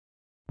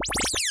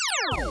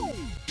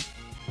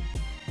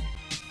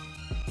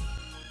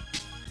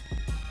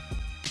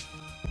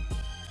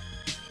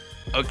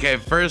Okay,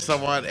 first I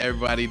want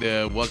everybody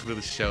to welcome to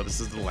the show. This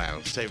is the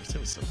lounge. Say what's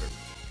up,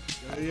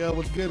 everybody. Yeah,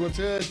 what's good? What's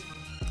good?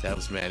 That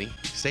was Manny.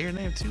 Say your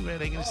name too, man.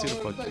 They gonna see the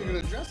fuck. I thought you were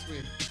gonna address me.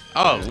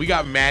 Oh, we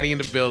got Manny in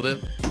the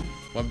building.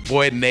 My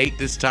boy Nate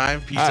this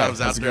time.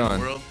 P-Tom's out there in the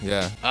world.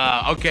 Yeah.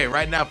 Okay,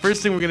 right now,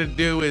 first thing we're gonna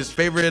do is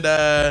favorite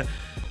Jim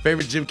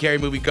Carrey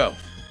movie. Go.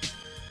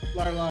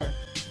 Liar, liar.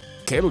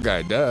 Cable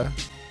Guy, duh.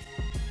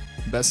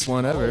 Best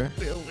one ever. Oh,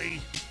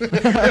 Billy.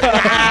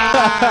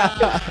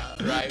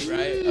 Right.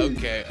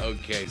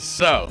 Okay.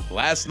 So,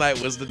 last night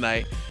was the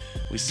night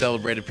we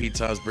celebrated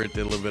P-Tom's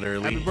birthday a little bit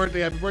early. Happy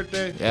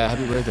birthday. Yeah,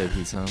 happy birthday,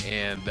 P-Tom.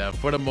 And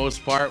for the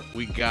most part,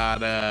 we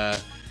got a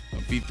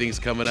few things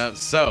coming up.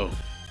 So,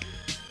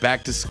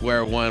 back to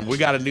square one. We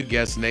got a new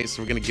guest, Nate,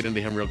 so we're going to get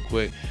into him real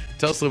quick.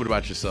 Tell us a little bit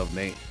about yourself,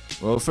 Nate.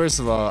 Well, first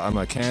of all, I'm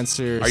a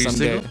Cancer. Are you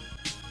single?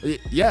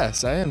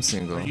 Yes, I am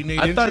single.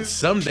 I thought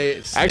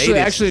someday.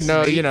 Actually,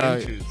 no. You know,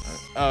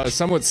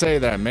 some would say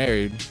that I'm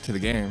married to the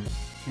game.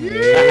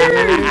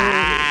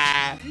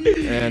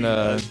 And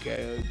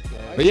okay.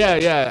 But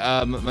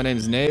yeah. My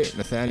name's Nate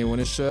Nathaniel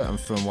Winnesha. I'm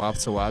from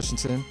Wapta,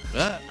 Washington.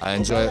 I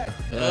enjoy it.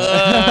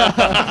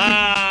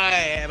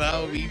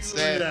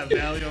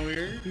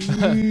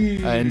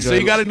 I enjoy. So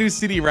you got a new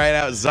CD right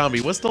out, Zombie.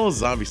 What's the whole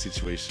zombie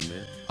situation,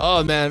 man?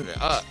 Oh man,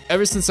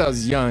 ever since I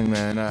was young,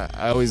 man,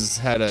 I always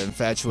had an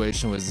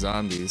infatuation with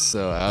zombies.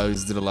 So I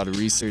always did a lot of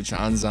research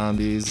on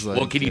zombies. Like,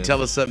 well, can you tell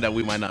us something that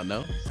we might not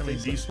know? I mean,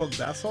 do you smoke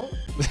bath salt?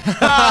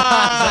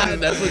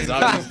 That's what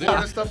zombies do.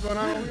 Florida stuff going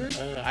on over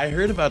here? I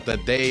heard about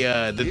that.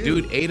 The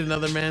dude ate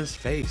another man's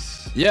face.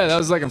 Yeah, that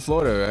was like in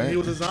Florida, right? He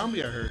was a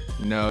zombie, I heard.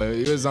 No,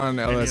 he was on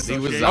LSD.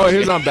 He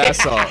was on bath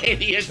salt.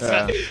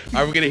 Yeah.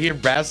 Are we gonna hear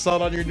bath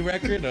salt on your new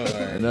record?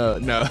 Or?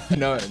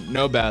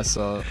 No bath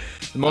salt.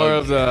 More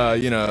of the,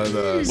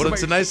 the. Well,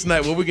 tonight's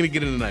night. What are we gonna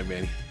get in tonight,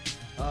 Manny?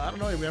 I don't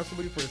know. We have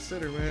somebody for a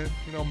sitter, man.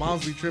 You know,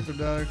 moms be tripping,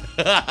 dog.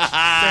 Staying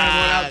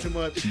out too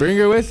much. Bring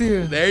her with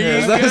you. There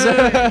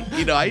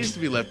you go. I used to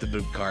be left in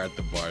the car at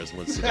the bars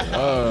once in a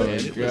while. Oh,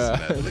 man.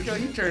 God. Look how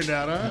you turned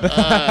out,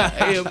 huh?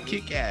 Hey, I'm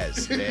kick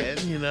ass, man.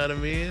 You know what I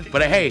mean?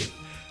 But hey,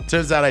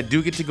 turns out I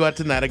do get to go out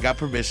tonight. I got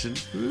permission.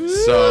 So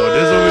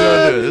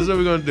this is what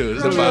we're gonna do.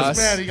 This is The boss.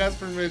 Man, he got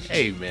permission.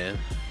 Hey, man.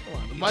 Come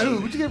on. By who?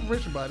 Who'd you get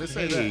permission by? Let's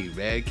say Hey, that.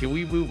 man. Can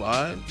we move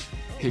on?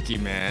 Hickey,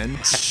 man.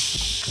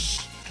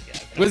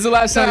 When's the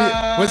last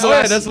time? When's the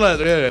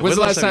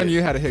last time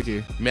you had a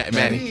hickey? Manny?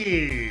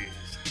 Jeez.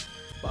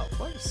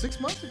 About 6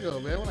 months ago,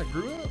 man, when I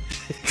grew up.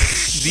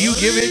 Do you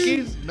give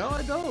hickeys? No,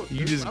 I don't.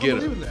 You just I get don't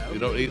believe in them. that. You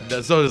don't eat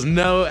that. So there's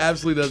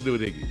absolutely nothing to do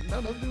with hickeys.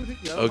 No, nothing to do with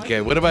hickey. Okay,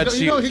 what about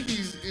you? You know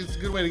hickeys is a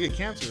good way to get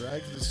cancer,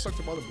 right? Because it sucks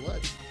up all the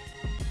blood.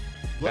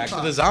 Back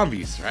to the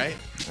zombies, right?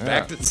 Yeah.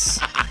 Back to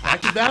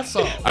bath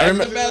salt. I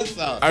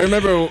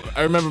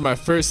remember my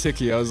first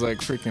hickey. I was like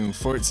freaking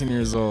 14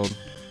 years old,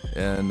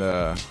 and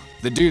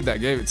the dude that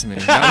gave it to me.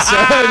 No,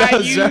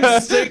 you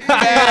sick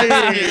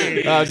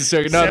bastard. I'm just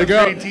joking. No, the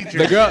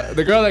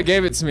girl that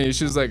gave it to me,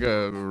 she was like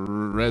a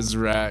res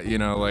rat,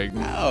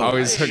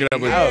 always hooking up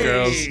with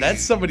girls.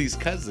 That's somebody's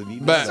cousin.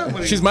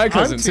 But she's my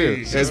cousin too.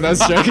 It's not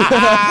joking.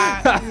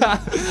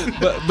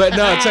 but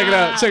no, check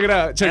it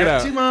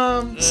out.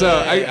 Mom. So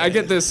I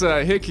get this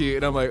hickey,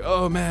 and I'm like,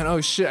 oh man,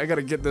 oh shit, I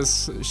gotta get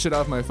this shit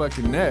off my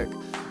fucking neck.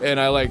 And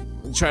I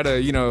try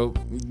to,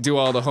 do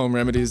all the home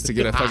remedies to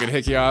get a fucking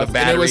hickey off.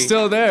 And it was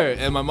still there.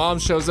 And my mom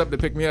shows up to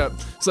pick me up.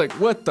 It's like,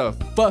 what the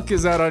fuck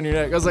is that on your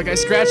neck? I was like, I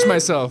scratched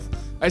myself.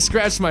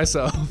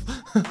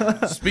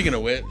 Speaking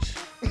of which.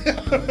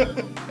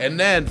 And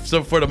then,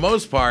 so for the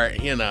most part,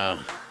 You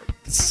guys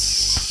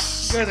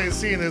ain't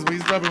seeing this, but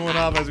he's rubbing one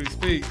off as we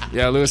speak.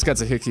 Yeah, Lewis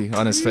got a hickey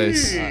on his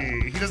face.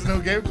 He doesn't know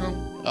who gave it to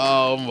him.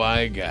 Oh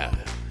my God.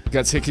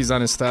 Got hickeys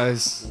on his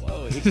thighs.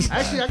 Whoa.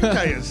 Actually, I can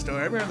tell you a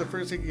story. I remember the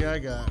first hickey I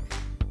got.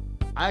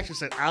 I actually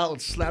said out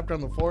and slapped on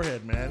the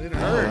forehead, man. It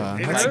hurt.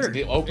 It hurt.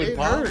 The open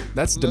palm?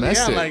 That's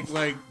domestic. Yeah,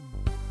 like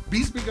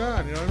beast be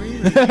gone, you know what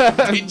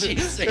I mean?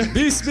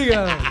 Beast be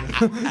gone.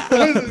 You know what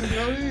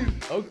I mean?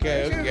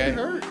 Okay. It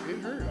hurt. I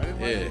didn't like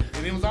it.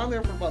 And it was on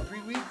there for about 3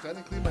 weeks. I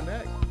didn't clean my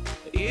neck.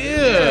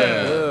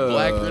 Yeah.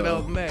 Black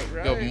Riddle's neck.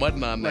 Right. Go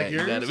mudding on like that.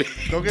 Yours?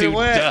 Don't get it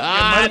wet.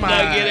 Don't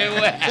get it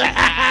wet.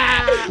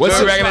 What's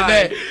your your back in the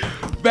day?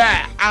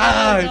 Back.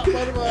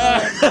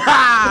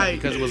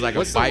 Because it was like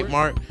a bite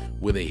mark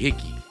with a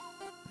hickey.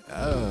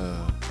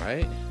 Oh.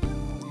 Right?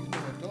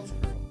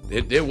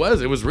 It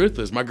was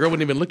ruthless. My girl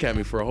wouldn't even look at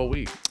me for a whole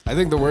week. I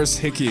think the worst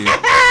hickey.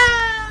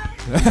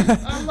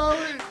 I love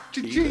it.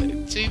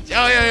 Ching.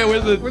 Oh yeah.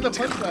 Where's the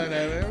punchline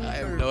at, man? I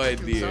have no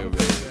idea, man.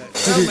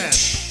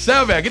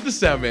 Soundman. Get the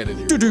soundman in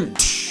here.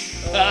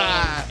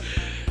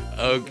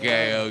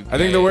 Okay. I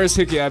think the worst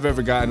hickey I've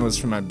ever gotten was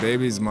from my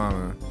baby's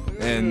mama.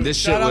 And this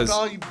shit was. Shout out to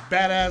all you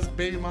badass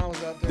baby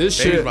mamas out there. This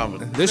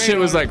shit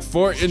was like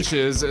 4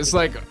 inches. It's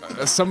like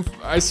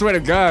I swear to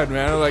God,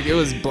 man. Like it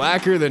was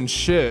blacker than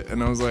shit.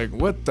 And I was like,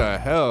 what the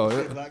hell?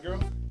 Black girl?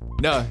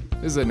 No,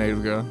 this is a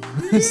native girl.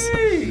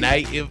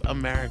 Native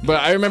American.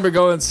 But I remember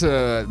going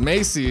to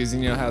Macy's,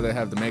 and you know how they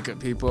have the makeup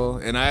people,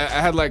 and I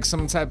had like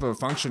some type of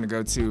function to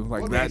go to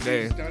like that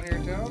day. Down here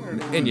in town?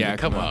 Or And yeah,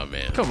 Come on,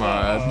 man. Come on.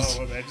 well,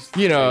 man, just-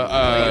 You know,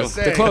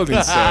 the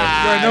clothing store.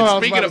 I know I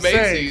was Speaking about of to say,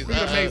 Macy's,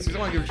 speaking of Macy's, I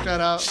want to give a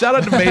shout out. Shout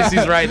out to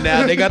Macy's right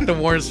now. They got the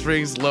Warren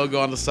Springs logo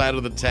on the side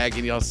of the tag,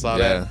 and y'all saw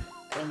Yeah. that.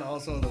 And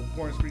also the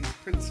Warren Springs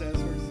princess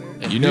works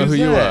there. You know who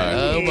you are.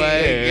 Oh my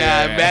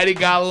Yeah. God, Maddie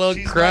got a little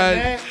She's my crunch.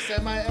 ex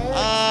and my ex.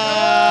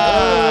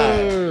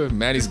 Oh,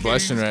 Maddie's Just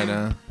blushing kidding,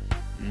 right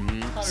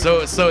just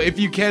now. So if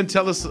you can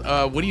tell us,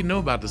 what do you know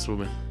about this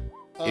woman?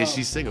 Is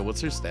she single? What's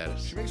her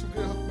status? She makes some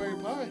good huckleberry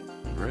pie.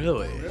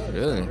 Really?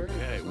 Really?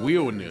 Okay, we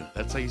knew.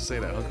 That's how you say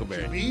that,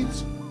 Huckleberry.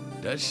 Beads.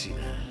 Does she?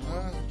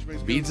 She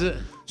makes Beads good,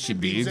 it? She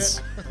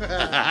beats.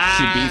 Ah.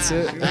 She beats She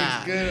it.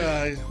 makes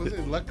good, what's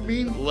it, luck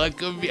mean?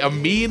 Luck of me. A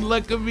mean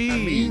luck of me.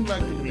 Mean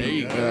luck mean. There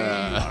you go.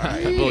 All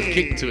right, a little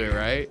kick to it,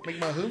 right? Make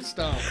my hooves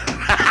stomp.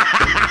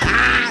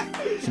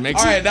 She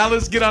makes All it. right, now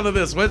let's get on to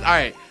this. All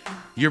right,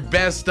 your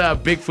best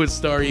Bigfoot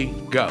story,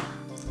 go.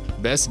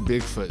 Best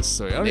Bigfoot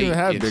story. I don't even 8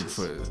 have inches.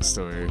 Bigfoot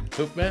story.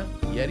 Hoofman?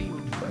 Yeti?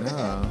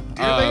 No.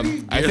 Deer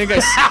lady? I think I.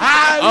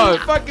 Who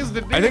the Oh, fuck is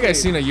the I think I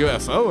seen a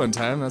UFO one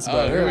time. That's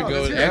about here we it.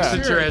 go. that's it.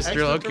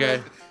 Extraterrestrial,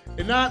 okay.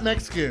 And not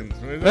Mexicans.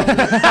 Totally different.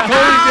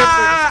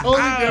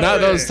 Totally different.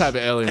 Not those type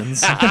of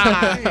aliens.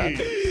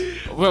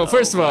 Well,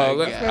 first of all,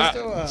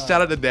 God.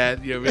 Shout out to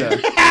Dad. You know what I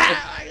mean?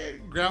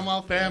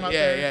 Grandma fam out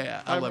Yeah, there.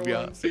 yeah. I love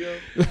y'all.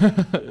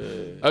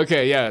 501,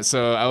 okay, yeah.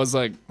 So I was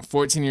like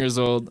 14 years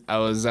old. I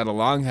was at a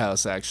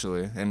longhouse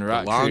actually in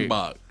Rock Long Creek.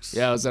 box.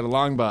 Yeah, I was at a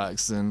long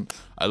box, and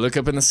I look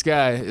up in the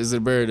sky. Is it a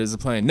bird? Is it a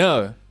plane?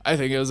 No, I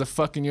think it was a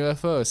fucking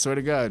UFO. I swear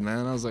to God,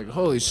 man. I was like,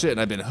 holy shit, and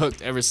I've been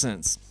hooked ever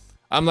since.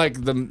 I'm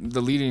like the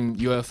leading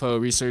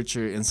UFO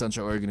researcher in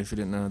Central Oregon. If you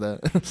didn't know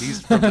that.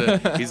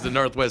 He's the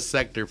northwest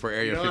sector for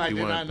Area No, I did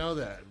 51. not know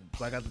that.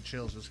 I got the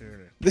chills just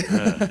hearing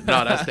it.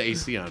 No, that's the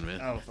AC on, man.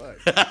 Oh,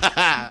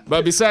 fuck.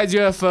 But besides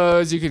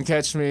UFOs, you can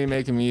catch me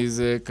making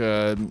music,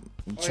 trying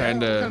What kind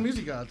to of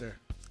music out there?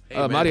 Hey,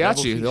 man, double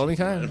mariachi, feature. the only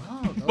kind.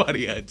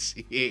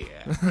 Mariachi,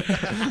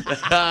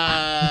 yeah.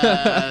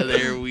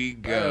 There we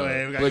go.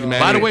 Anyway, we gotta Look, go. man.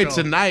 By the way,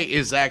 So- tonight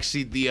is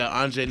actually the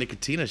Andre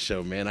Nicotina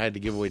show, man. I had to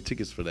give away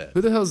tickets for that.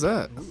 Who the hell's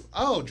that?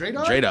 Oh, Dre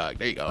Dog? Dre Dog,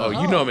 there you go. Oh,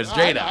 you know him as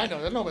Dre Dog. I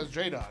know him as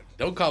Dre Dog.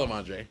 Don't call him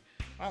Andre.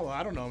 Oh, well,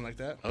 I don't know him like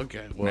that.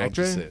 Okay, well, Mac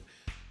just Dre? it.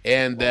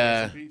 And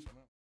Rest in peace, man.